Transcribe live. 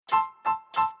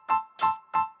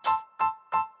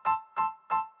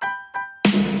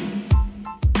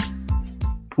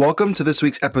Welcome to this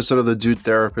week's episode of The Dude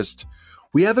Therapist.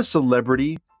 We have a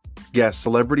celebrity guest,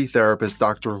 celebrity therapist,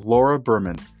 Dr. Laura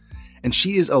Berman, and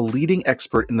she is a leading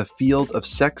expert in the field of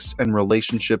sex and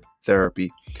relationship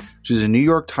therapy. She's a New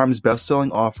York Times bestselling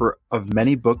author of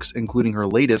many books, including her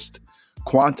latest,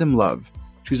 Quantum Love.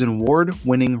 She's an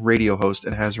award-winning radio host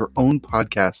and has her own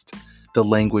podcast, The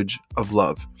Language of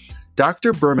Love.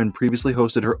 Dr. Berman previously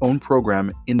hosted her own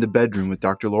program, In the Bedroom with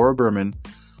Dr. Laura Berman,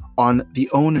 on the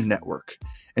OWN network.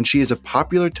 And she is a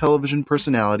popular television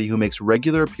personality who makes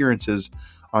regular appearances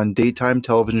on daytime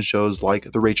television shows like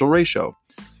The Rachel Ray Show,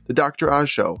 The Dr. Oz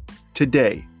Show,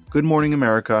 Today, Good Morning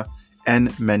America,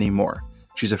 and many more.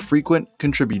 She's a frequent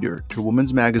contributor to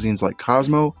women's magazines like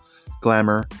Cosmo,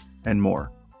 Glamour, and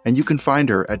more. And you can find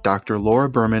her at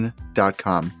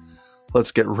drlauraberman.com.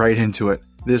 Let's get right into it.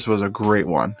 This was a great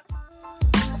one.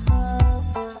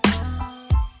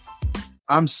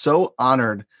 I'm so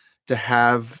honored to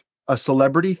have a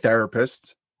celebrity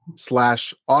therapist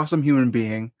 / awesome human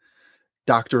being,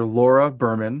 Dr. Laura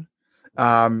Berman.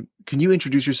 Can you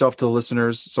introduce yourself to the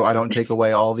listeners so I don't take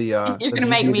away all the You're going to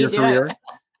make me do career?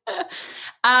 It.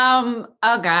 Oh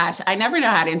gosh, I never know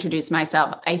how to introduce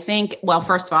myself. I think, well,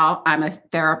 first of all, I'm a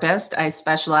therapist. I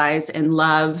specialize in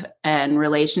love and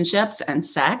relationships and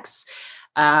sex.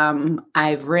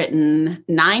 I've written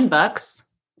 9 books,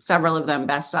 several of them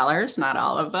bestsellers, not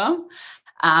all of them.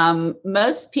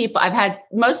 Most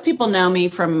people know me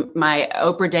from my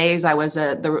Oprah days. I was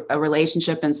a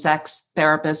relationship and sex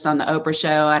therapist on the Oprah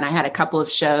show, and I had a couple of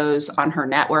shows on her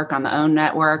network, on the OWN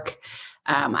network.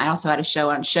 I also had a show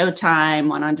on Showtime,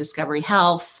 one on Discovery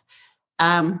Health.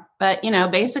 But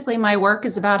basically my work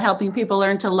is about helping people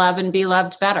learn to love and be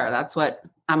loved better. That's what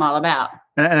I'm all about.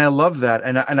 And I love that.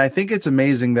 And I think it's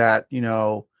amazing that,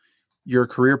 your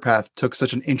career path took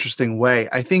such an interesting way.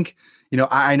 I think,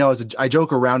 I know I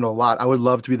joke around a lot. I would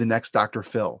love to be the next Dr.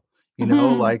 Phil,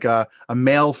 like a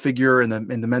male figure in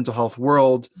the mental health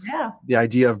world. Yeah. The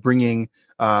idea of bringing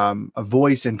a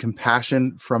voice and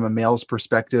compassion from a male's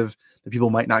perspective that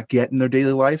people might not get in their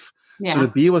daily life. Yeah. So to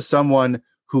be with someone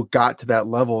who got to that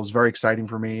level is very exciting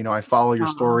for me. I follow your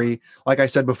story. Like I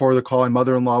said before the call, my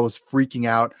mother-in-law was freaking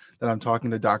out that I'm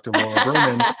talking to Dr. Laura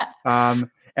Berman.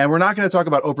 And we're not going to talk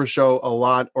about Oprah's show a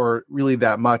lot or really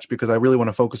that much because I really want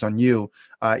to focus on you,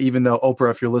 even though Oprah,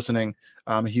 if you're listening,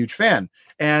 I'm a huge fan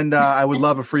and I would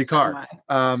love a free car.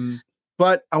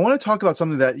 But I want to talk about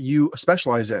something that you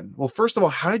specialize in. Well, first of all,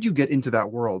 how did you get into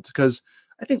that world? Because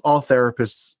I think all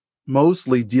therapists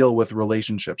mostly deal with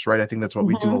relationships, right? I think that's what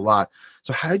we do a lot.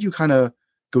 So how did you kind of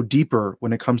go deeper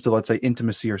when it comes to, let's say,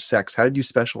 intimacy or sex? How did you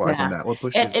specialize in that? What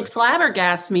pushed you? It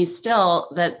flabbergasts me still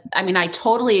that, I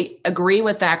totally agree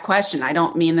with that question. I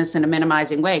don't mean this in a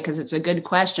minimizing way because it's a good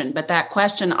question, but that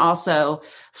question also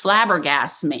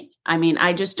flabbergasts me.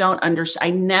 I just don't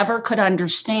understand. I never could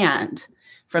understand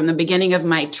from the beginning of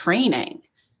my training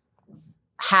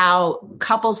how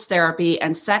couples therapy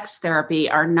and sex therapy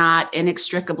are not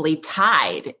inextricably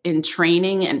tied in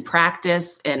training and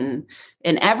practice and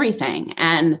in everything.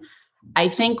 And I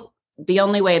think the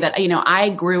only way that, I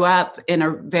grew up in a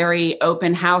very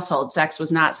open household. Sex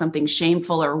was not something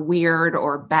shameful or weird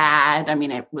or bad.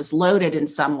 It was loaded in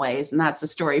some ways, and that's a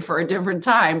story for a different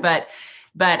time. But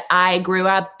I grew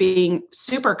up being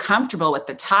super comfortable with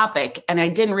the topic, and I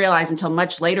didn't realize until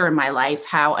much later in my life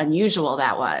how unusual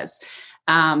that was.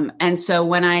 And so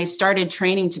when I started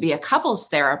training to be a couples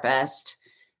therapist,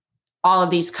 all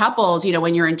of these couples,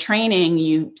 when you're in training,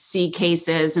 you see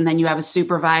cases and then you have a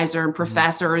supervisor and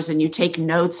professors and you take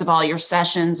notes of all your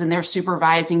sessions and they're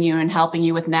supervising you and helping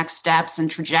you with next steps and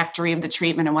trajectory of the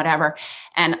treatment and whatever.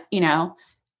 And,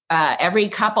 every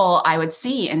couple I would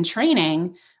see in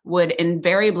training would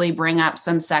invariably bring up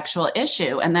some sexual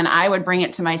issue. And then I would bring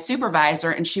it to my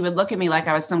supervisor and she would look at me like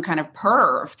I was some kind of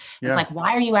perv. Yeah. It's like,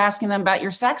 why are you asking them about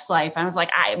your sex life? I was like,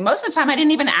 most of the time I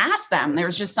didn't even ask them. There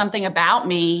was just something about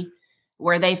me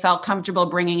where they felt comfortable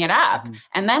bringing it up. Mm-hmm.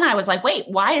 And then I was like, wait,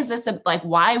 why is this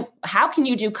how can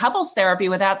you do couples therapy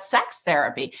without sex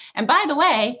therapy? And by the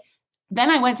way,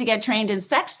 then I went to get trained in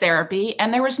sex therapy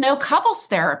and there was no couples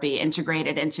therapy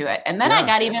integrated into it. And then I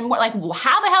got even more like,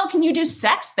 how the hell can you do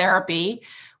sex therapy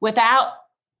without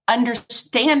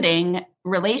understanding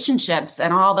relationships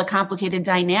and all the complicated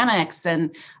dynamics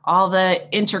and all the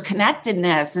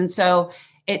interconnectedness? And so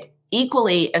it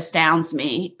equally astounds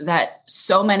me that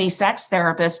so many sex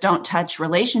therapists don't touch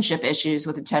relationship issues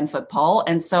with a 10-foot pole.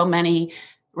 And so many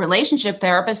relationship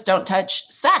therapists don't touch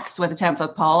sex with a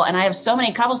 10-foot pole. And I have so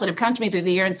many couples that have come to me through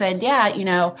the year and said, yeah,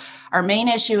 our main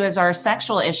issue is our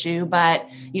sexual issue, but,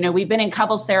 we've been in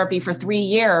couples therapy for 3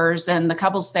 years, and the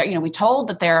couples there, we told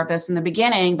the therapist in the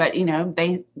beginning, but,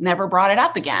 they never brought it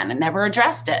up again and never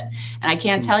addressed it. And I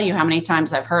can't tell you how many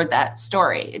times I've heard that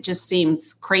story. It just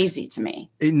seems crazy to me.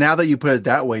 Now that you put it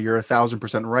that way, you're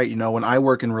 1,000% right. When I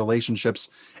work in relationships,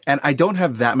 and I don't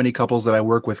have that many couples that I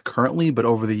work with currently, but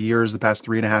over the years, the past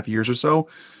 3.5 years or so,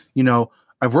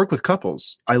 I've worked with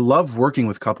couples. I love working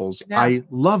with couples. Yeah. I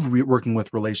love working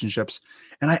with relationships.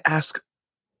 And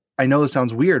I know this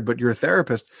sounds weird, but you're a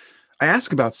therapist. I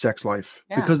ask about sex life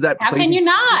because that How plays can you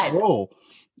not? a role.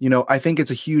 I think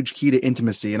it's a huge key to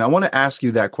intimacy. And I want to ask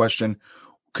you that question.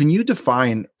 Can you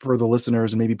define for the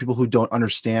listeners and maybe people who don't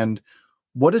understand,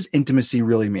 what does intimacy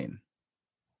really mean?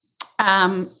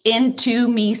 Into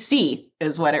me see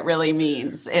is what it really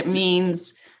means. It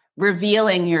means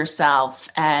revealing yourself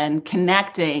and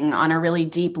connecting on a really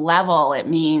deep level. It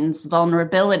means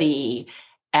vulnerability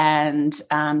and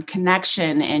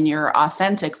connection in your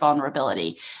authentic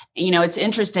vulnerability. It's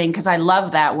interesting because I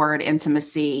love that word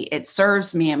intimacy. It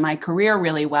serves me in my career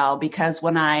really well because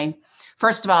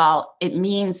first of all, it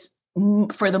means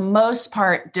for the most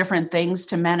part, different things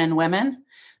to men and women.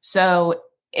 So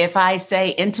if I say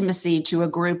intimacy to a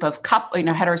group of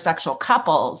heterosexual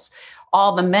couples,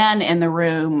 all the men in the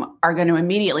room are going to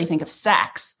immediately think of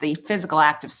sex, the physical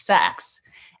act of sex.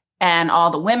 And all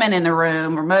the women in the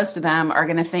room, or most of them, are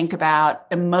going to think about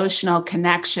emotional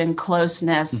connection,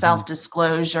 closeness,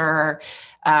 self-disclosure,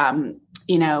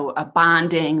 a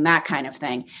bonding, that kind of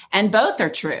thing. And both are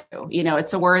true.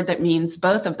 It's a word that means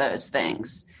both of those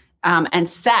things. And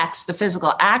sex, the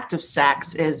physical act of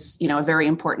sex, is, a very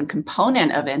important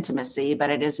component of intimacy, but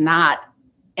it is not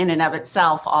in and of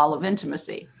itself all of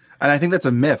intimacy. And I think that's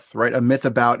a myth, right? A myth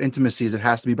about intimacy is it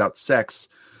has to be about sex.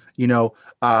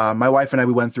 My wife and I,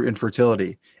 we went through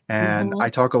infertility, and I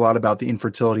talk a lot about the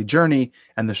infertility journey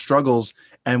and the struggles.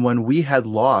 And when we had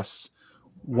loss,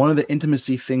 one of the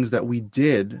intimacy things that we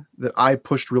did that I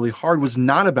pushed really hard was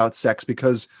not about sex,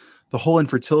 because the whole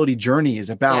infertility journey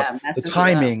is about the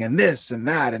timing and this and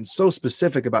that, and so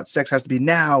specific about sex has to be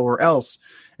now or else.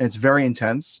 And it's very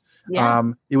intense. Yeah.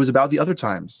 It was about the other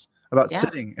times, about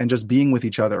sitting and just being with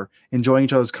each other, enjoying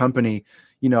each other's company,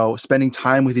 spending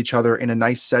time with each other in a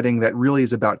nice setting that really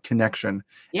is about connection.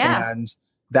 Yeah. And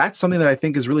that's something that I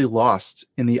think is really lost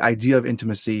in the idea of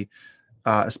intimacy,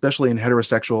 especially in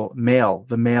heterosexual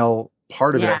the male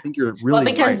part of it. I think you're really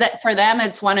because for them,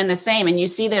 it's one and the same. And you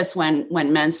see this when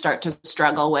men start to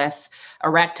struggle with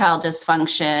erectile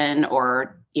dysfunction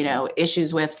or,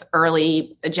 issues with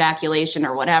early ejaculation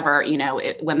or whatever,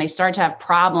 when they start to have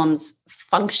problems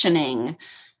functioning,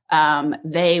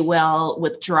 they will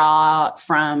withdraw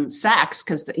from sex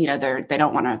because, they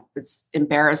don't want to, it's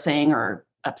embarrassing or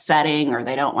upsetting, or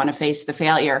they don't want to face the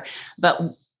failure.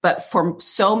 But for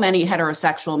so many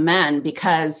heterosexual men,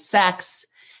 because sex,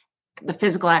 the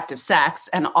physical act of sex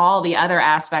and all the other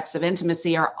aspects of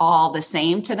intimacy are all the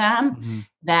same to them,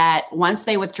 that once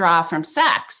they withdraw from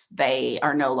sex, they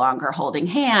are no longer holding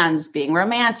hands, being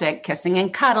romantic, kissing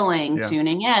and cuddling,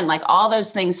 tuning in, like all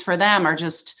those things for them are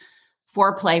just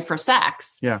foreplay for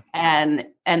sex. Yeah. And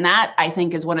that, I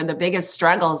think, is one of the biggest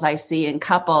struggles I see in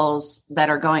couples that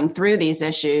are going through these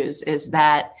issues, is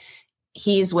that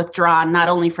he's withdrawn not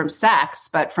only from sex,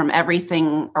 but from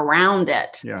everything around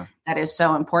it that is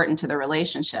so important to the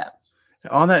relationship.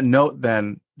 On that note,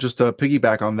 then, just to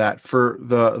piggyback on that, for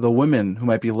the women who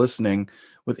might be listening,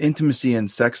 with intimacy and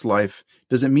sex life,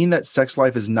 does it mean that sex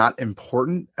life is not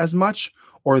important as much,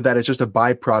 or that it's just a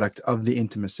byproduct of the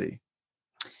intimacy?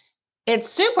 It's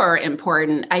super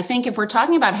important. I think if we're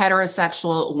talking about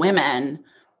heterosexual women,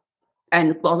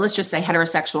 and let's just say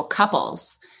heterosexual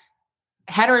couples,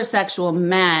 heterosexual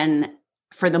men,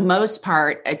 for the most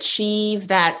part, achieve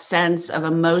that sense of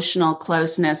emotional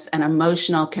closeness and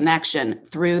emotional connection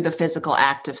through the physical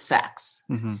act of sex.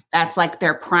 That's like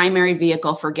their primary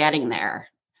vehicle for getting there.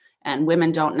 And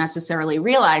women don't necessarily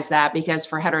realize that, because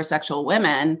for heterosexual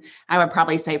women, I would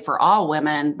probably say for all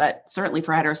women, but certainly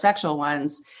for heterosexual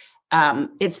ones,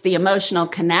 it's the emotional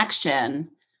connection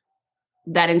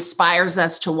that inspires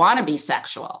us to want to be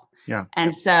sexual. Yeah.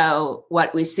 And so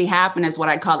what we see happen is what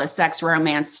I call the sex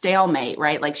romance stalemate,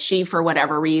 right? Like she, for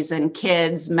whatever reason,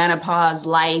 kids, menopause,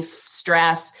 life,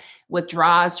 stress,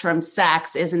 withdraws from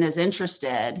sex, isn't as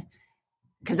interested,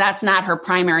 because that's not her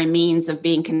primary means of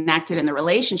being connected in the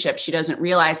relationship. She doesn't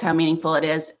realize how meaningful it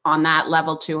is on that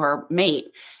level to her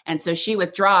mate. And so she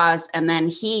withdraws, and then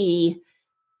he,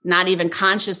 not even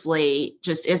consciously,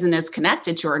 just isn't as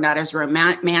connected to her, not as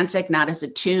romantic, not as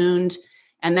attuned.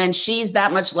 And then she's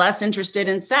that much less interested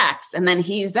in sex. And then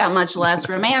he's that much less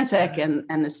romantic.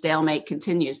 And the stalemate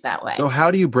continues that way. So how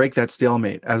do you break that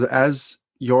stalemate as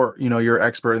you're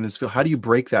expert in this field? How do you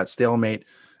break that stalemate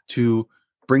to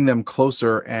bring them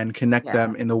closer and connect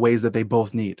them in the ways that they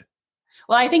both need?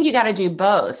 Well, I think you got to do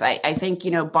both. I think,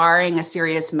 barring a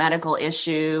serious medical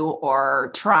issue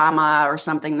or trauma or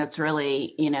something that's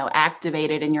really,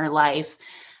 activated in your life,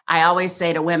 I always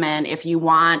say to women, if you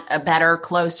want a better,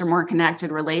 closer, more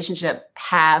connected relationship,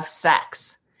 have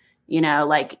sex.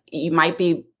 Like you might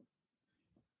be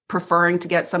preferring to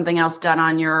get something else done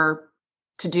on your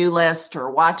to-do list or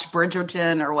watch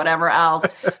Bridgerton or whatever else.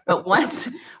 But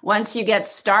once you get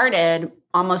started,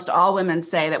 almost all women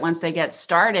say that once they get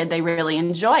started, they really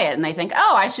enjoy it. And they think,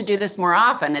 oh, I should do this more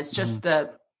often. It's just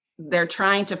they're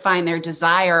trying to find their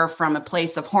desire from a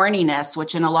place of horniness,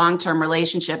 which in a long-term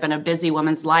relationship in a busy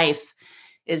woman's life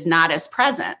is not as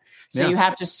present. So you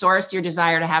have to source your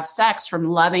desire to have sex from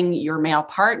loving your male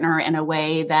partner in a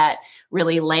way that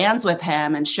really lands with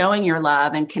him and showing your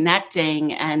love and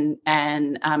connecting and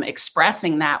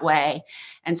expressing that way.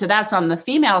 And so that's on the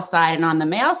female side. And on the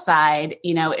male side,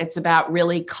 it's about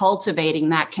really cultivating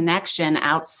that connection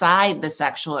outside the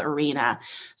sexual arena.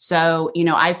 So,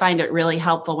 I find it really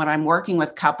helpful when I'm working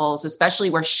with couples, especially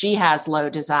where she has low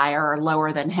desire or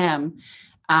lower than him,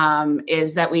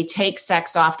 is that we take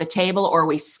sex off the table or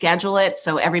we schedule it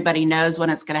so everybody knows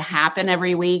when it's going to happen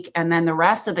every week. And then the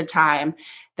rest of the time,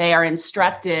 they are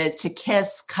instructed to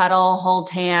kiss, cuddle,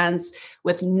 hold hands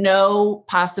with no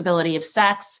possibility of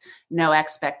sex, no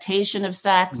expectation of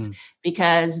sex,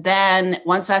 because then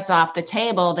once that's off the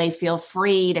table, they feel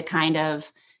free to kind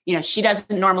of, she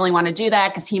doesn't normally want to do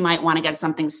that because he might want to get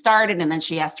something started and then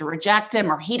she has to reject him,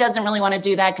 or he doesn't really want to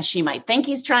do that because she might think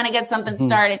he's trying to get something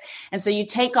started. And so you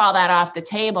take all that off the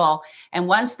table. And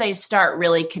once they start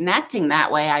really connecting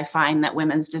that way, I find that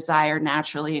women's desire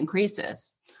naturally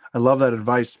increases. I love that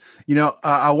advice.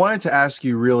 I wanted to ask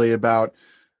you really about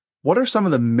what are some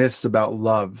of the myths about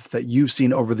love that you've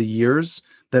seen over the years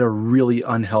that are really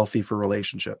unhealthy for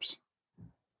relationships?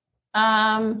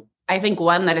 I think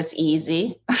one, that it's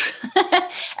easy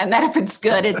and that if it's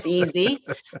good, it's easy.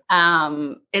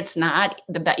 It's not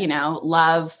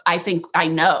love. I've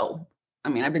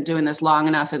been doing this long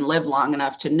enough and lived long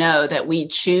enough to know that we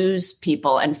choose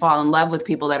people and fall in love with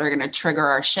people that are going to trigger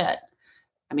our shit.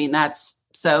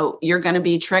 So you're going to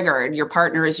be triggered. Your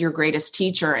partner is your greatest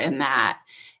teacher in that.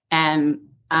 And,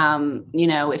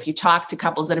 if you talk to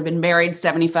couples that have been married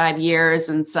 75 years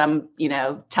and some,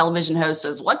 television host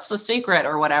says, what's the secret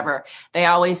or whatever, they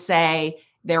always say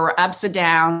there were ups and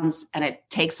downs and it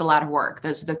takes a lot of work.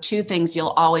 Those are the two things you'll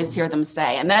always hear them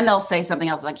say. And then they'll say something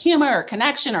else like humor or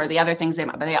connection or the other things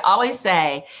but they always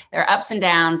say there are ups and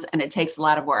downs and it takes a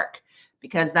lot of work.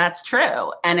 Because that's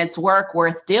true. And it's work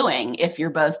worth doing if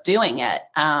you're both doing it.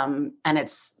 And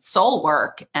it's soul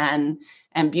work and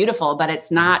beautiful, but it's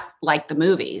not like the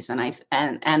movies.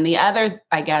 And the other,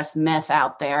 I guess, myth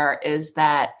out there is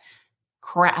that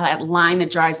line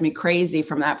that drives me crazy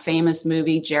from that famous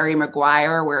movie, Jerry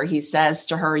Maguire, where he says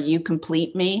to her, you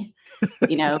complete me,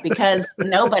 because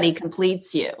nobody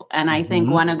completes you. And I think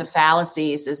one of the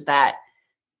fallacies is that,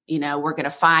 we're going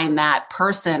to find that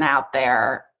person out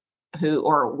there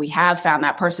we have found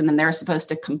that person and they're supposed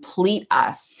to complete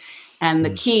us. And the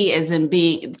key is in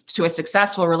being to a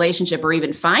successful relationship or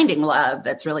even finding love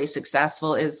that's really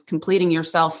successful is completing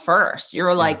yourself first.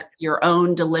 You're like your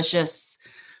own delicious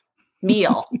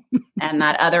meal and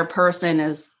that other person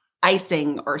is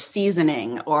icing or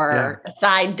seasoning or a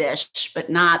side dish, but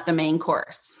not the main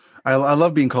course. I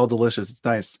love being called delicious. It's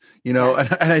nice, and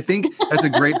I think that's a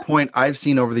great point. I've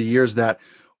seen over the years that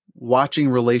watching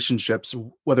relationships,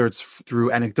 whether it's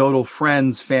through anecdotal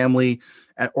friends, family,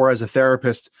 or as a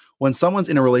therapist, when someone's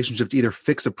in a relationship to either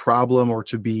fix a problem or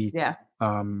to be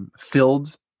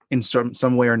filled in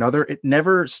some way or another, it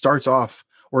never starts off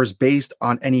or is based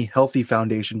on any healthy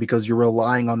foundation because you're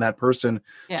relying on that person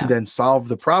to then solve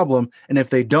the problem. And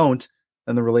if they don't,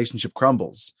 then the relationship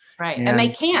crumbles. Right. And they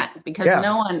can't because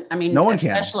no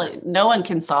one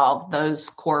can solve those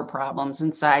core problems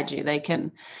inside you. They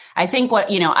can, I think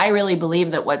I really believe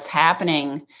that what's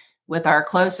happening with our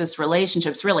closest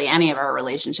relationships, really any of our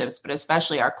relationships, but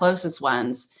especially our closest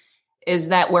ones, is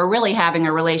that we're really having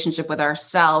a relationship with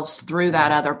ourselves through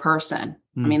that other person.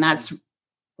 That's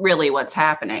really what's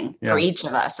happening for each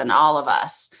of us and all of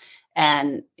us.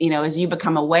 And, as you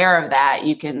become aware of that,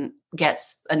 you can get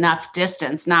enough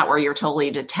distance, not where you're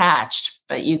totally detached,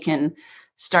 but you can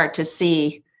start to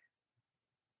see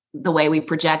the way we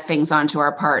project things onto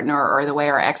our partner or the way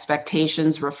our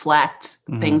expectations reflect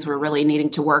things we're really needing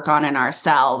to work on in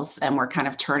ourselves. And we're kind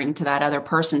of turning to that other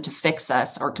person to fix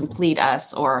us or complete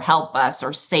us or help us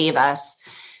or save us.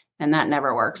 And that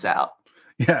never works out.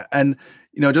 Yeah. And,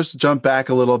 just jump back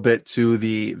a little bit to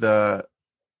the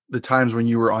times when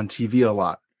you were on TV a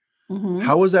lot.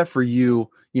 How was that for you?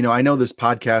 I know this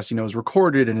podcast, is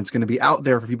recorded and it's going to be out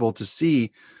there for people to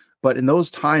see, but in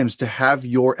those times to have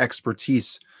your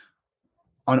expertise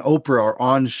on Oprah or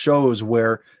on shows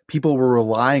where people were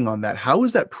relying on that, how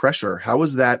was that pressure? How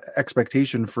was that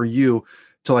expectation for you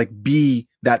to like be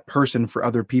that person for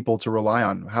other people to rely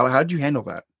on? How did you handle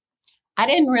that? I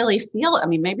didn't really feel it. I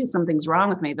mean, maybe something's wrong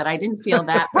with me, but I didn't feel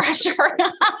that pressure.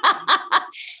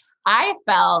 I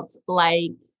felt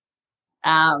like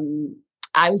I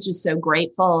was just so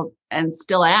grateful and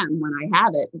still am when I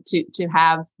have it to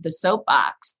have the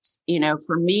soapbox.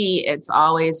 For me, it's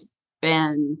always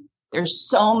been, there's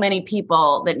so many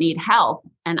people that need help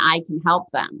and I can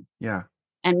help them. Yeah.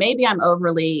 And maybe I'm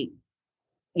overly,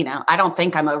 I don't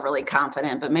think I'm overly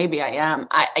confident, but maybe I am.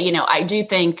 I do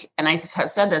think, and I have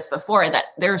said this before, that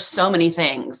there's so many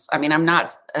things. I mean, I'm not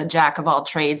a jack of all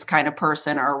trades kind of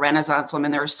person or a Renaissance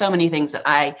woman. There are so many things that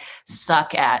I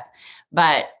suck at,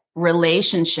 but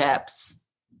relationships,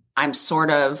 I'm sort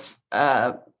of,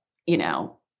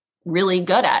 really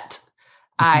good at.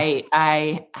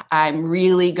 I'm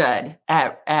really good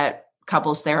at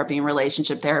couples therapy and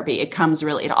relationship therapy.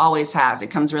 It always has. It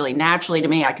comes really naturally to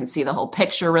me. I can see the whole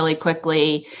picture really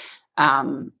quickly.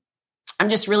 I'm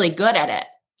just really good at it.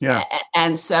 Yeah.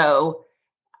 And so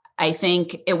I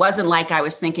think it wasn't like I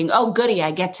was thinking, oh, goody,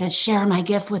 I get to share my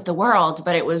gift with the world,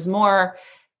 but it was more,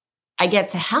 I get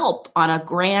to help on a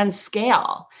grand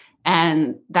scale.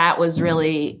 And that was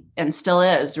really, and still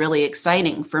is really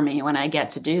exciting for me when I get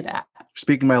to do that.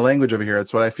 Speaking my language over here.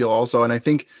 That's what I feel also. And I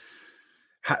think,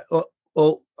 I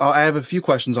have a few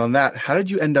questions on that. How did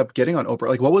you end up getting on Oprah?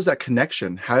 Like, what was that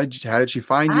connection? How did she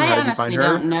find you? How did you find her? I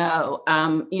honestly don't know.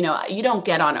 You don't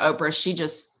get on Oprah. She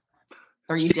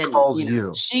calls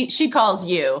you. She calls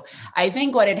you. I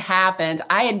think what had happened,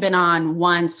 I had been on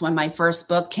once when my first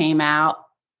book came out.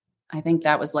 I think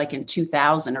that was like in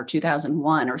 2000 or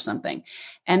 2001 or something.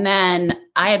 And then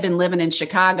I had been living in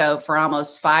Chicago for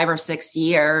almost 5 or 6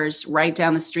 years, right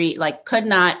down the street, like could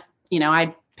not,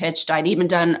 I'd pitched, I'd even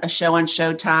done a show on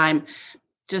Showtime,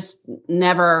 just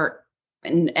never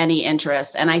any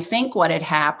interest. And I think what had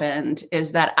happened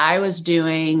is that I was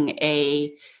doing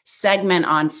a segment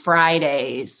on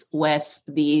Fridays with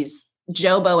these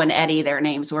Jobo and Eddie, their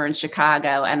names were in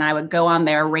Chicago. And I would go on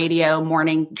their radio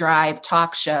morning drive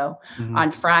talk show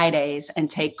on Fridays and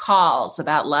take calls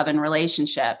about love and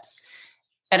relationships.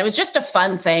 And it was just a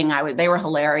fun thing. They were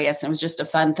hilarious. It was just a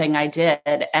fun thing I did.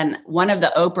 And one of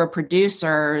the Oprah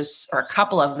producers, or a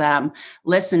couple of them,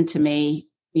 listened to me,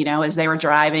 as they were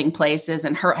driving places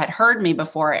and had heard me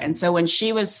before. And so when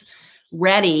she was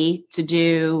ready to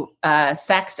do a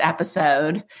sex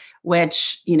episode,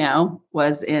 which,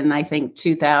 was in, I think,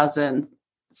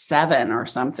 2007 or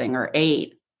something, or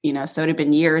 8, so it had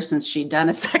been years since she'd done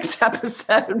a sex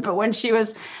episode. But when she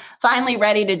was finally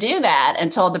ready to do that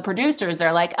and told the producers,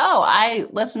 they're like, oh, I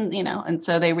listened, and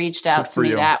so they reached out to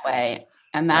me that way.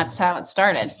 And that's how it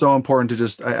started. It's so important to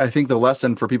just, I think the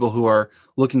lesson for people who are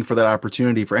looking for that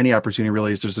opportunity, for any opportunity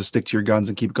really, is just to stick to your guns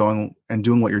and keep going and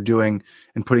doing what you're doing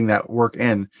and putting that work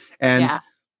in. And,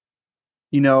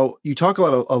 you talk a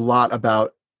lot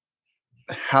about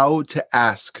how to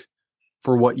ask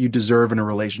for what you deserve in a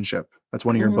relationship. That's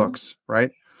one of your books,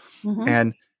 right?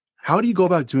 And how do you go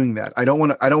about doing that? I don't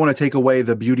want to take away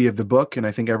the beauty of the book, and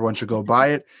I think everyone should go buy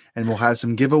it. And we'll have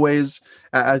some giveaways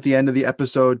at the end of the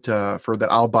episode for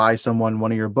that. I'll buy someone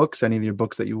one of your books, any of your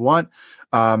books that you want.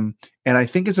 And I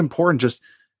think it's important. Just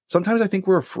sometimes I think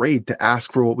we're afraid to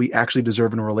ask for what we actually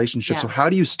deserve in a relationship. Yeah. So how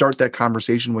do you start that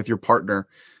conversation with your partner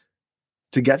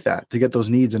to get those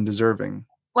needs and deserving?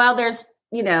 Well,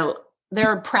 there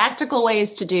are practical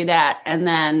ways to do that. And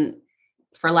then,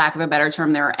 for lack of a better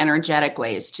term, there are energetic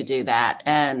ways to do that.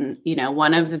 And,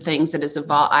 one of the things that has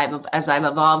evolved, as I've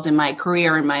evolved in my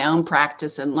career and my own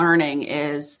practice and learning,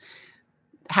 is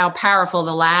how powerful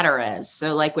the latter is.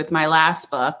 So like with my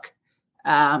last book,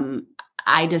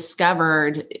 I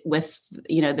discovered with,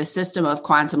 the system of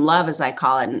quantum love, as I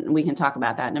call it, and we can talk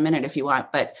about that in a minute if you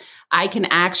want, but I can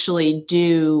actually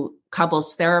do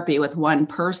couples therapy with one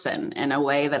person in a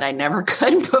way that I never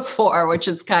could before, which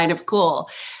is kind of cool.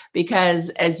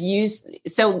 Because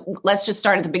so let's just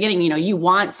start at the beginning. You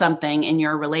want something in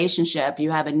your relationship,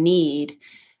 you have a need.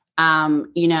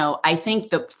 I think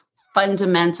the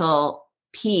fundamental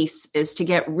piece is to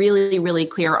get really, really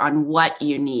clear on what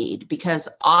you need, because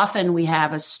often we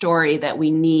have a story that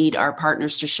we need our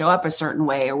partners to show up a certain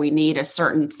way, or we need a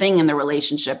certain thing in the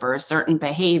relationship or a certain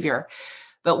behavior.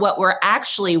 But what we're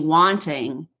actually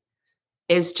wanting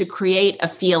is to create a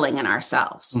feeling in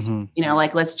ourselves.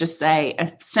 Like, let's just say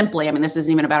simply, I mean, this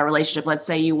isn't even about a relationship. Let's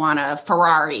say you want a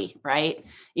Ferrari, right?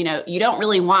 You don't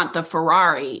really want the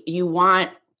Ferrari. You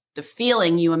want the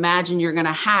feeling you imagine you're going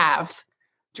to have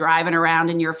driving around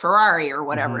in your Ferrari or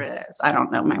whatever it is. I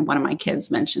don't know. One of my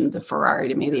kids mentioned the Ferrari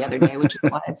to me the other day, which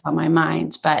is why it's on my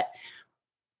mind.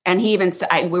 And he even said,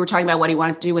 we were talking about what he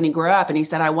wanted to do when he grew up. And he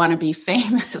said, I want to be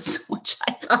famous, which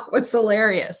I thought was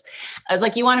hilarious. I was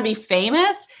like, you want to be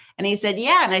famous? And he said,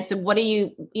 yeah. And I said, what do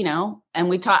you, and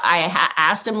we talked,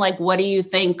 asked him, like, what do you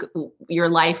think your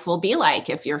life will be like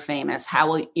if you're famous? How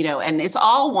will, and it's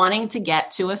all wanting to get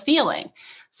to a feeling.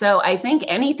 So I think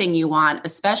anything you want,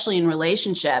 especially in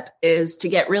relationship, is to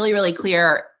get really, really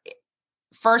clear,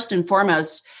 first and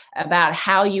foremost, about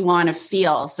how you want to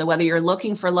feel. So whether you're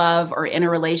looking for love or in a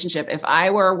relationship, if I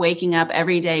were waking up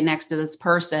every day next to this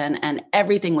person and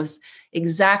everything was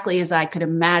exactly as I could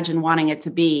imagine wanting it to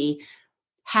be,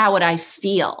 how would I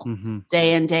feel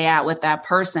day in, day out with that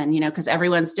person? Because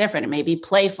everyone's different. It may be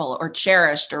playful or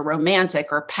cherished or romantic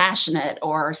or passionate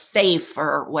or safe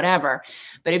or whatever.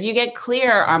 But if you get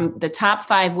clear on the top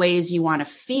 5 ways you want to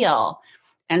feel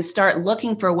and start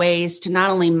looking for ways to not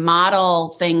only model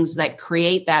things that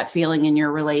create that feeling in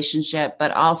your relationship,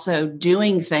 but also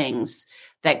doing things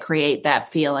that create that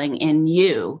feeling in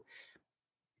you,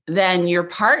 then your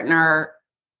partner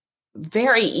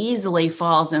very easily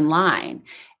falls in line.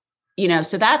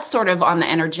 So that's sort of on the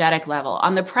energetic level.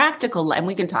 On the practical, and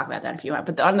we can talk about that if you want,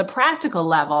 but on the practical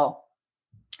level,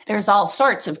 there's all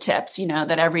sorts of tips,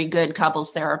 that every good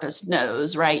couples therapist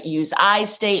knows, right? Use I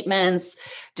statements.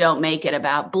 Don't make it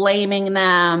about blaming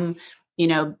them.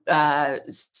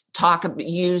 Use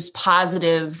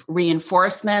positive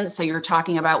reinforcement. So you're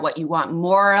talking about what you want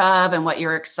more of and what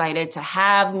you're excited to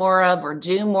have more of or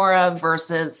do more of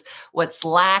versus what's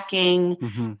lacking.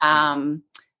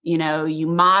 You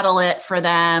model it for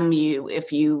them.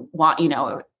 If you want,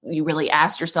 you really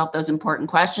ask yourself those important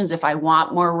questions. If I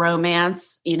want more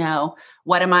romance,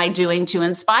 what am I doing to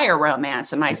inspire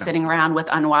romance? Am I sitting around with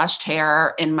unwashed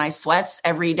hair in my sweats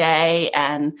every day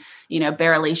and,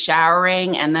 barely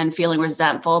showering and then feeling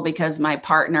resentful because my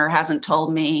partner hasn't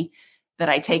told me that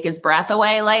I take his breath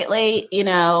away lately?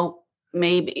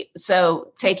 Maybe.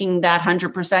 So taking that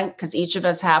 100%, because each of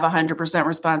us have 100%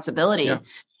 responsibility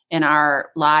in our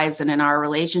lives and in our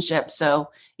relationship. So,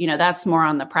 that's more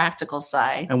on the practical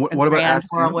side. And what about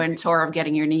asking, whirlwind tour of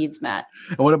getting your needs met?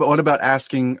 And what about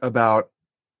asking about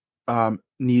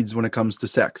needs when it comes to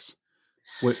sex?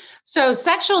 So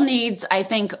sexual needs, I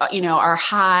think, are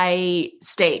high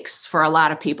stakes for a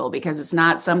lot of people because it's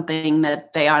not something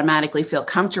that they automatically feel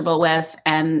comfortable with.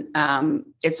 And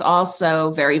it's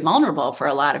also very vulnerable for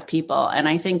a lot of people. And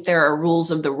I think there are rules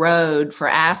of the road for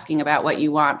asking about what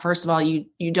you want. First of all, you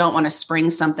don't want to spring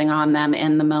something on them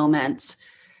in the moment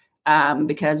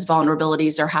because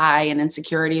vulnerabilities are high and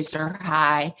insecurities are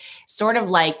high. Sort of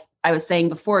like I was saying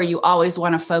before, you always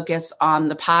want to focus on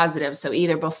the positive. So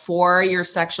either before your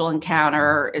sexual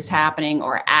encounter is happening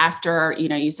or after,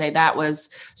 you say that was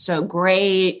so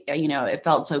great. It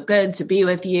felt so good to be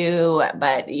with you,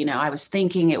 but, I was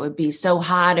thinking it would be so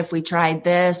hot if we tried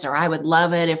this, or I would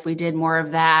love it if we did more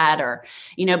of that, or,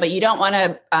 but you don't want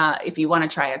to, if you want to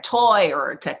try a toy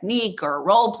or a technique or a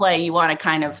role play, you want to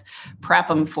kind of prep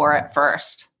them for it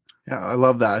first. Yeah, I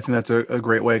love that. I think that's a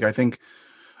great way. I think,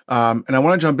 and I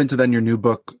want to jump into then your new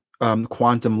book,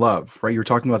 Quantum Love, right? You're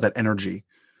talking about that energy.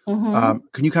 Can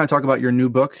you kind of talk about your new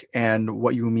book and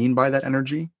what you mean by that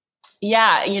energy?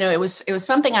 Yeah, it was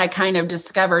something I kind of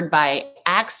discovered by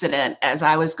accident as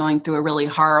I was going through a really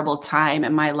horrible time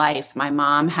in my life. My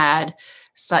mom had,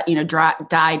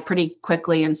 died pretty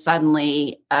quickly and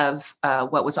suddenly of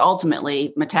what was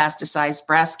ultimately metastasized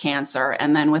breast cancer.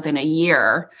 And then within a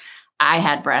year, I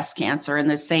had breast cancer in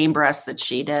the same breast that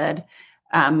she did.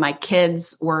 My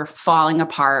kids were falling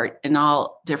apart in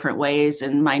all different ways,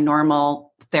 and my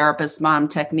normal therapist mom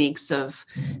techniques of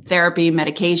therapy,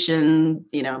 medication,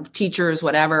 teachers,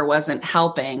 whatever, wasn't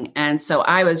helping. And so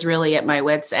I was really at my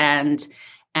wit's end.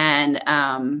 And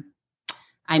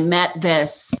I met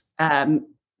this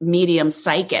medium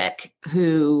psychic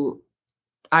who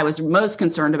I was most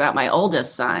concerned about, my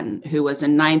oldest son, who was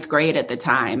in 9th grade at the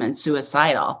time and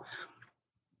suicidal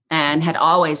and had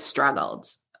always struggled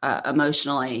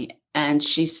emotionally. And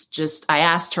I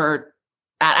asked her,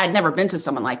 I'd never been to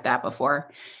someone like that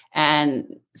before. And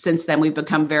since then we've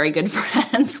become very good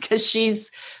friends because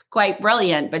she's quite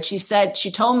brilliant. But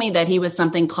she told me that he was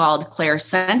something called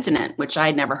clairsentient, which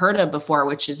I'd never heard of before,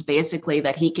 which is basically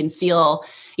that he can feel,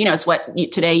 it's what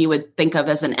today you would think of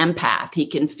as an empath. He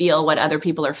can feel what other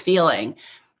people are feeling.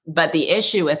 But the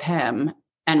issue with him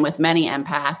and with many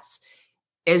empaths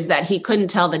is that he couldn't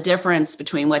tell the difference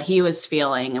between what he was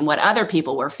feeling and what other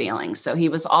people were feeling. So he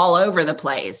was all over the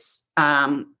place.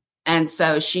 And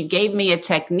so she gave me a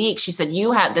technique. She said,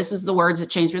 this is the words that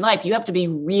changed my life. You have to be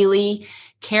really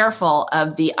careful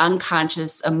of the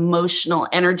unconscious emotional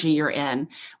energy you're in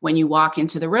when you walk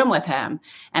into the room with him.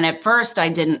 And at first I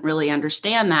didn't really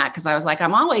understand that, because I was like,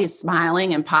 I'm always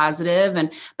smiling and positive.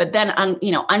 But then,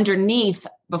 underneath,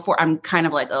 before, I'm kind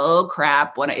of like, oh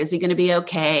crap, is he going to be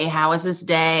okay? How is this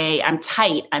day? I'm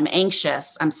tight. I'm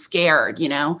anxious. I'm scared,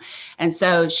 And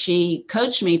so she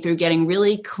coached me through getting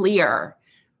really clear.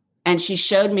 And she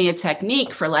showed me a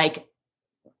technique for like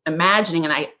imagining,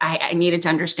 and I needed to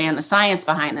understand the science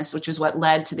behind this, which is what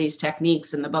led to these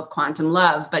techniques in the book Quantum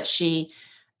Love. But she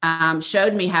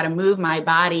showed me how to move my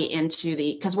body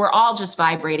because we're all just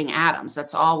vibrating atoms.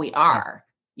 That's all we are.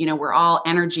 We're all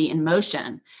energy in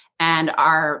motion, and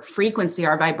our frequency,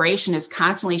 our vibration is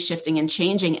constantly shifting and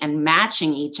changing and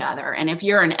matching each other. And if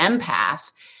you're an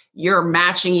empath, you're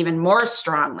matching even more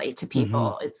strongly to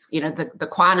people. Mm-hmm. It's, the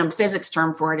quantum physics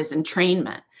term for it is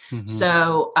entrainment. Mm-hmm.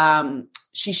 So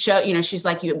she showed, she's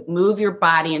like, you move your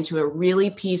body into a really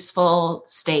peaceful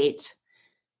state.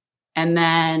 And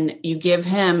then you give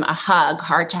him a hug,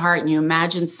 heart to heart, and you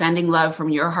imagine sending love from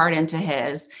your heart into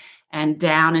his and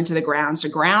down into the grounds to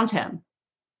ground him.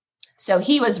 So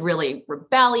he was really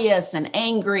rebellious and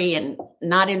angry and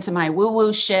not into my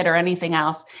woo-woo shit or anything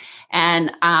else.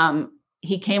 And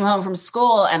he came home from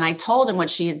school and I told him what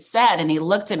she had said. And he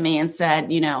looked at me and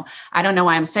said, I don't know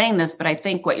why I'm saying this, but I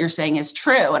think what you're saying is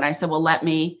true. And I said, well, let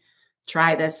me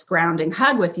try this grounding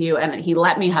hug with you. And he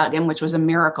let me hug him, which was a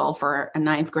miracle for a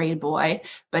 9th grade boy,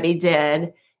 but he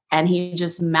did. And he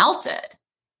just melted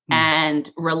and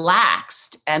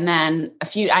relaxed. And then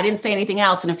I didn't say anything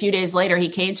else. And a few days later, he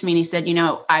came to me and he said,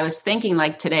 I was thinking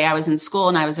like today I was in school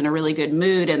and I was in a really good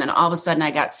mood. And then all of a sudden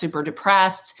I got super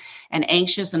depressed and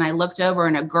anxious. And I looked over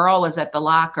and a girl was at the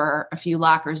locker, a few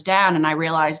lockers down. And I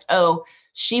realized, oh,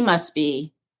 she must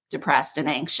be depressed and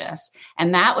anxious.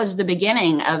 And that was the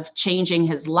beginning of changing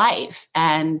his life.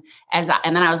 And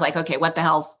then I was like, okay, what the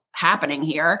hell's happening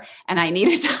here? And I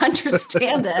needed to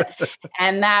understand it.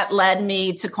 And that led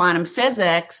me to quantum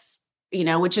physics,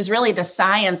 which is really the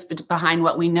science behind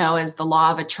what we know as the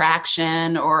law of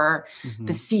attraction or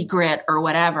the secret or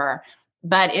whatever.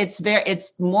 But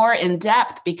it's more in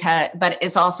depth but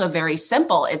it's also very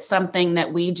simple. It's something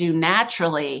that we do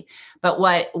naturally. But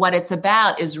what it's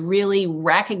about is really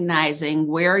recognizing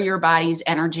where your body's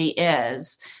energy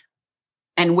is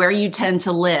and where you tend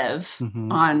to live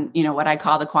on, what I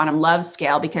call the quantum love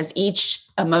scale, because each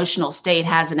emotional state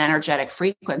has an energetic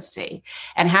frequency,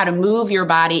 and how to move your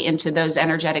body into those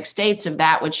energetic states of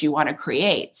that which you want to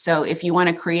create. So if you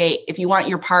want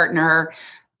your partner,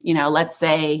 let's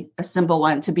say a simple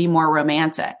one, to be more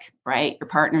romantic, right? Your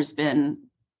partner's been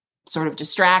sort of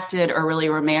distracted or really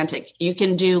romantic. You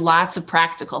can do lots of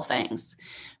practical things.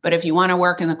 But if you want to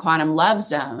work in the quantum love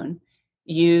zone,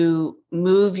 you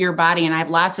move your body. And I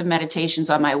have lots of meditations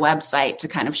on my website to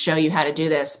kind of show you how to do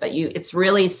this. But it's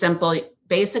really simple.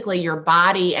 Basically, your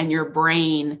body and your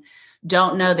brain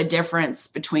don't know the difference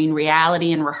between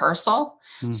reality and rehearsal.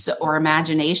 Or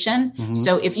imagination.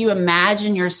 So if you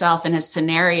imagine yourself in a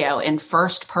scenario in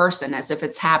first person, as if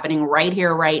it's happening right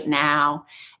here, right now,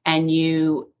 and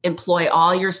you employ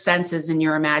all your senses in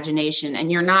your imagination,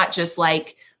 and you're not just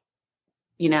like,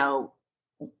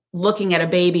 looking at a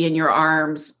baby in your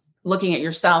arms, looking at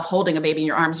yourself holding a baby in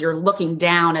your arms, you're looking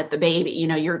down at the baby,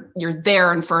 you're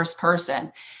there in first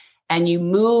person. And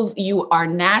you are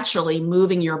naturally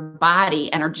moving your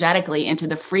body energetically into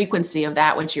the frequency of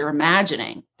that which you're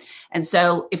imagining. And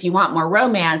so if you want more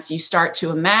romance, you start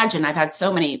to imagine, I've had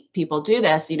so many people do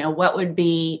this, what would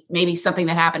be maybe something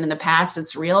that happened in the past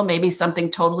that's real, maybe something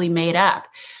totally made up,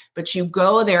 but you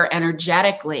go there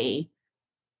energetically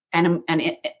and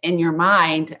in your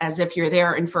mind, as if you're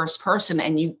there in first person,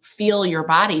 and you feel your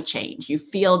body change. You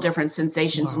feel different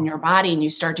sensations in your body, and you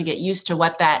start to get used to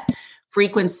what that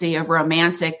frequency of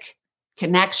romantic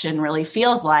connection really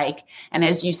feels like. And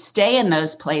as you stay in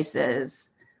those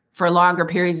places for longer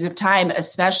periods of time,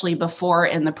 especially before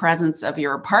in the presence of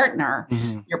your partner,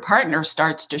 your partner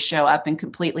starts to show up in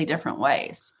completely different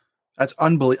ways. That's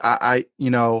unbelievable.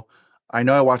 I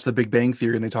know I watch The Big Bang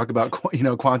Theory and they talk about,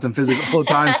 quantum physics all the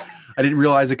time. I didn't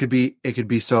realize it could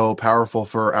be so powerful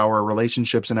for our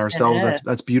relationships and It ourselves. is.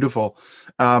 That's beautiful.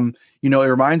 It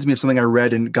reminds me of something I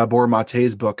read in Gabor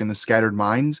Mate's book in The Scattered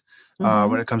Mind, when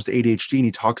Mm-hmm. it comes to ADHD,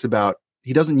 and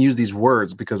he doesn't use these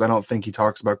words because I don't think he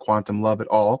talks about quantum love at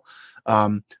all.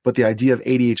 But the idea of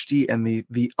ADHD and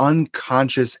the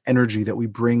unconscious energy that we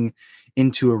bring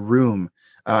into a room.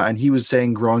 And he was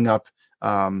saying growing up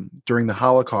during the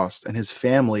Holocaust, and his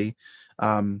family,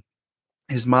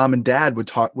 his mom and dad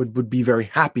would be very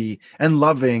happy and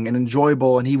loving and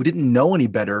enjoyable, and he didn't know any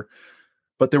better.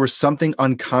 But there was something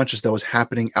unconscious that was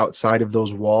happening outside of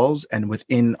those walls and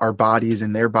within our bodies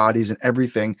and their bodies and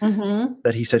everything, Mm-hmm.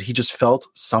 that he said he just felt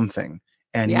something.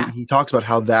 And he, Yeah, he talks about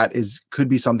how that could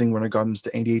be something when it comes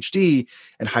to ADHD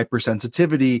and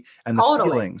hypersensitivity and the totally.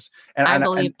 feelings. And, I and,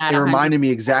 believe and that it 100%. reminded me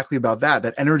exactly about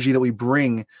that energy that we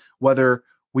bring, whether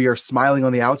we are smiling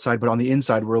on the outside, but on the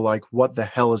inside, we're like, what the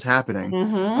hell is happening?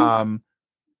 Mm-hmm. Um,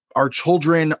 our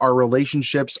children, our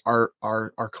relationships,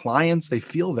 our clients, they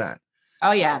feel that.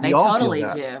 Oh yeah, We they all feel totally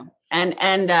that. do.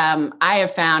 And I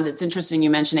have found it's interesting you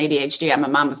mentioned ADHD. I'm a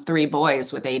mom of 3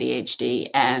 boys with ADHD,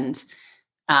 and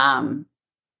um,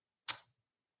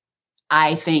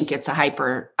 I think it's a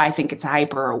hyper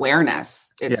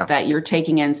awareness. It's Yeah. that you're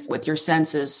taking in with your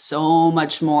senses so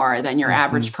much more than your Mhm.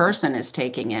 average person is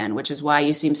taking in, which is why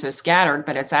you seem so scattered,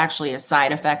 but it's actually a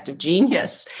side effect of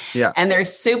genius. Yeah. And they're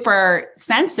super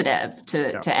sensitive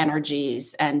to Yeah.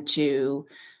 energies and to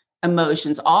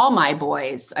emotions. All my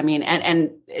boys, I mean, and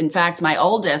in fact, my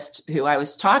oldest, who I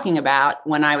was talking about,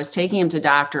 when I was taking him to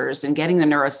doctors and getting the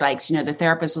neuropsychs, the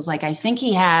therapist was like, I think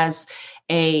he has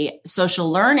a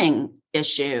social learning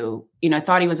issue,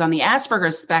 thought he was on the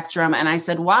Asperger's spectrum. And I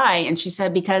said, why? And she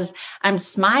said, because I'm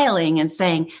smiling and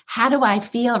saying, how do I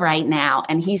feel right now?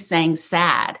 And he's saying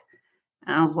sad.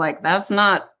 And I was like,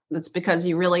 that's because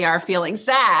you really are feeling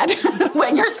sad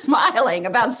when you're smiling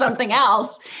about something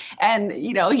else. And,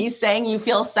 he's saying you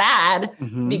feel sad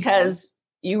Mhm. because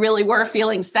you really were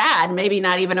feeling sad, maybe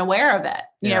not even aware of it.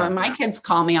 Yeah. And my kids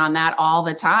call me on that all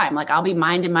the time. Like I'll be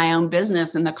minding my own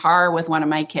business in the car with one of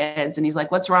my kids. And he's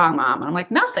like, what's wrong, Mom? And I'm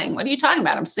like, nothing. What are you talking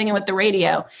about? I'm singing with the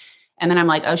radio. And then I'm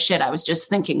like, oh shit, I was just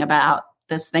thinking about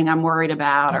this thing I'm worried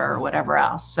about or whatever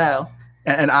else. So,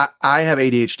 And I have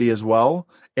ADHD as well,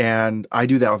 and I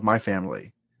do that with my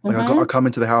family. Like I'll come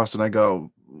into the house and I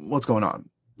go, "What's going on?"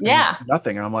 And yeah.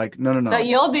 nothing. And I'm like, "No, no, So no."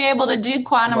 you'll be able to do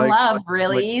quantum Like, love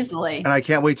really like, and easily. I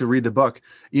can't wait to read the book.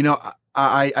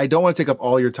 I don't want to take up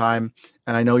all your time,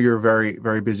 and I know you're a very,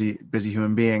 very busy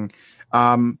human being.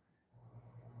 Um,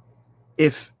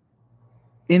 if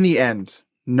in the end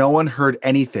no one heard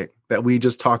anything that we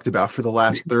just talked about for the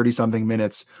last 30 something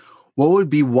minutes, what would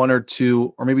be one or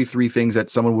two or maybe three things that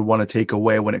someone would want to take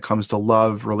away when it comes to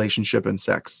love, relationship, and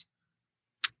sex?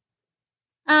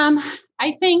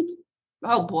 I think,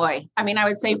 oh boy. I mean, I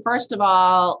would say first of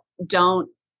all, don't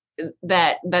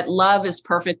that love is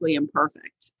perfectly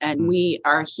imperfect. And Mm. we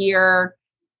are here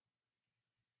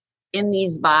in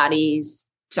these bodies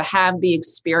to have the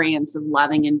experience of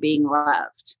loving and being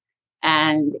loved.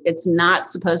 And it's not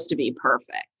supposed to be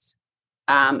perfect.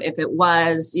 If it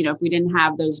was, if we didn't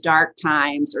have those dark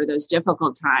times or those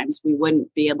difficult times, we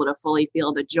wouldn't be able to fully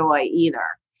feel the joy either.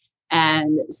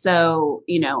 And so,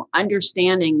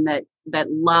 understanding that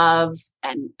love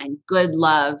and good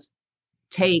love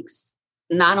takes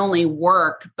not only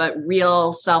work, but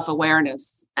real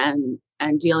self-awareness and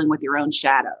dealing with your own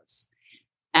shadows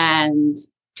and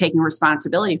taking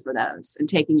responsibility for those and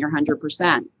taking your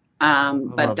 100%. I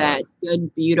But love that. that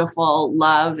good, beautiful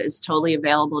love is totally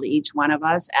available to each one of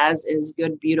us, as is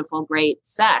good, beautiful, great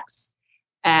sex.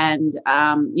 And,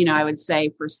 I would say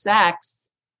for sex,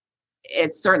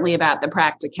 it's certainly about the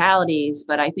practicalities,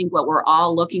 but I think what we're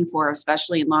all looking for,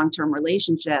 especially in long-term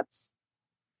relationships,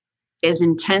 is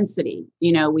intensity.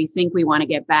 We think we want to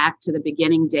get back to the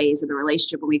beginning days of the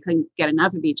relationship when we couldn't get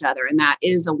enough of each other. And that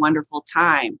is a wonderful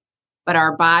time. But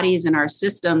our bodies and our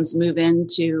systems move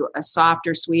into a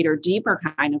softer, sweeter, deeper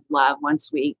kind of love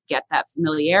once we get that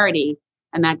familiarity.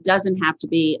 And that doesn't have to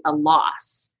be a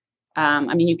loss.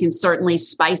 You can certainly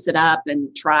spice it up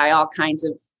and try all kinds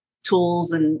of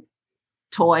tools and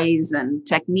toys and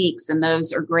techniques, and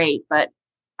those are great. But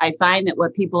I find that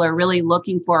what people are really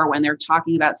looking for when they're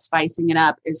talking about spicing it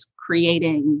up is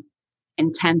creating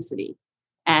intensity.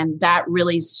 And that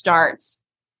really starts,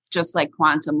 just like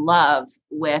quantum love,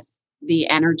 with the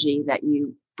energy that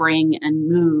you bring and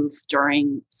move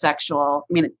during sex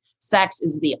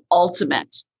is the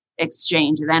ultimate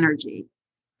exchange of energy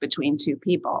between two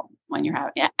people when you're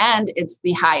having it. And it's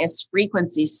the highest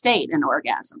frequency state in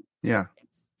orgasm. Yeah.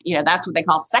 that's what they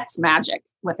call sex magic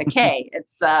with a K.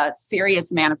 It's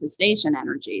serious manifestation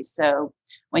energy. So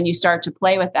when you start to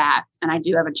play with that, and I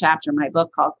do have a chapter in my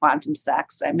book called Quantum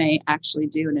Sex, I may actually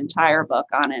do an entire book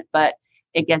on it, but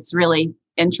it gets really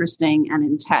interesting and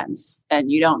intense.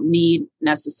 And you don't need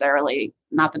necessarily,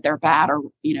 not that they're bad or,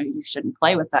 you shouldn't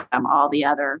play with them, all the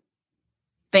other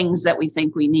things that we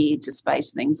think we need to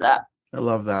spice things up. I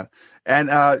love that. And,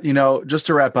 just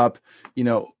to wrap up,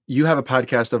 you have a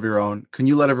podcast of your own. Can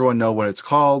you let everyone know what it's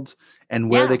called and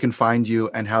where they can find you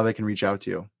and how they can reach out to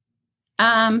you?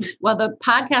 Well, the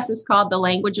podcast is called The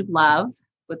Language of Love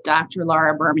with Dr.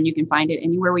 Laura Berman. You can find it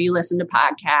anywhere where you listen to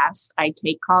podcasts. I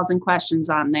take calls and questions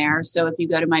on there. So if you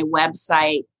go to my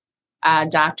website,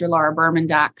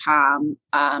 drlauraberman.com,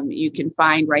 you can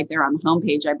find right there on the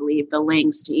homepage, I believe, the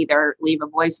links to either leave a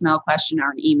voicemail question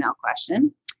or an email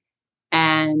question.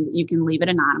 And you can leave it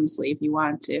anonymously if you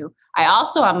want to. I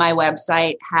also, on my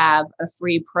website, have a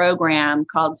free program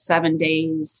called 7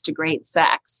 Days to Great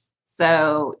Sex.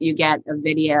 So you get a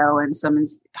video and some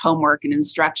homework and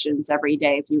instructions every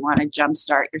day if you want to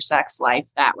jumpstart your sex life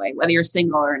that way, whether you're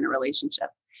single or in a relationship.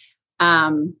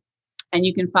 And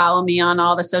you can follow me on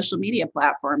all the social media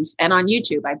platforms and on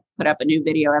YouTube. I put up a new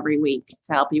video every week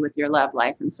to help you with your love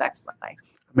life and sex life.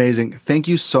 Amazing. Thank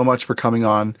you so much for coming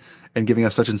on and giving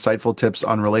us such insightful tips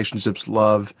on relationships,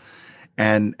 love,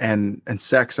 and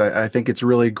sex. I think it's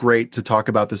really great to talk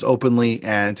about this openly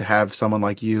and to have someone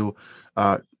like you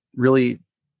really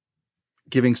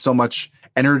giving so much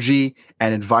energy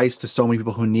and advice to so many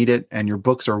people who need it. And your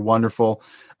books are wonderful.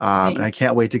 And I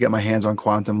can't wait to get my hands on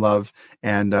Quantum Love.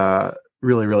 And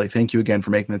really, really thank you again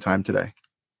for making the time today.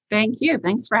 Thank you.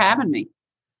 Thanks for having me.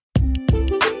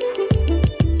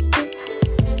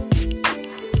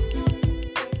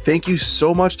 Thank you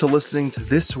so much to listening to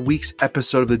this week's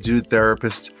episode of The Dude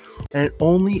Therapist. And it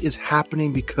only is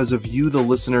happening because of you, the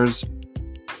listeners,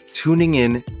 tuning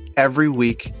in every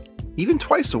week, even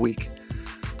twice a week,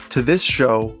 to this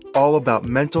show all about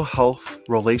mental health,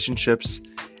 relationships,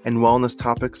 and wellness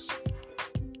topics.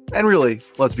 And really,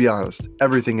 let's be honest,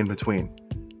 everything in between.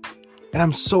 And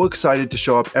I'm so excited to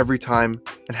show up every time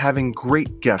and having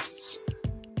great guests.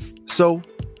 So,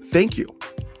 thank you.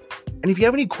 And if you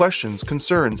have any questions,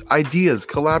 concerns, ideas,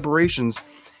 collaborations,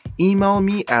 email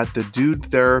me at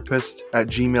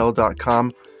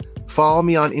thedudetherapist@gmail.com. Follow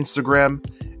me on Instagram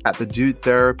at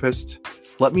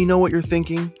thedudetherapist. Let me know what you're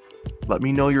thinking. Let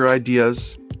me know your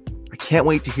ideas. I can't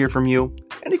wait to hear from you.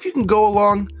 And if you can go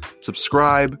along,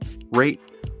 subscribe, rate,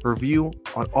 review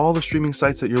on all the streaming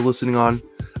sites that you're listening on.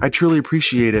 I truly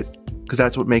appreciate it because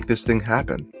that's what makes this thing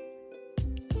happen.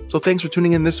 So thanks for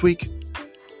tuning in this week.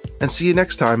 And see you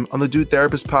next time on the Dude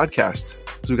Therapist podcast,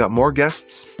 because we've got more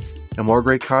guests and more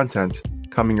great content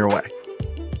coming your way.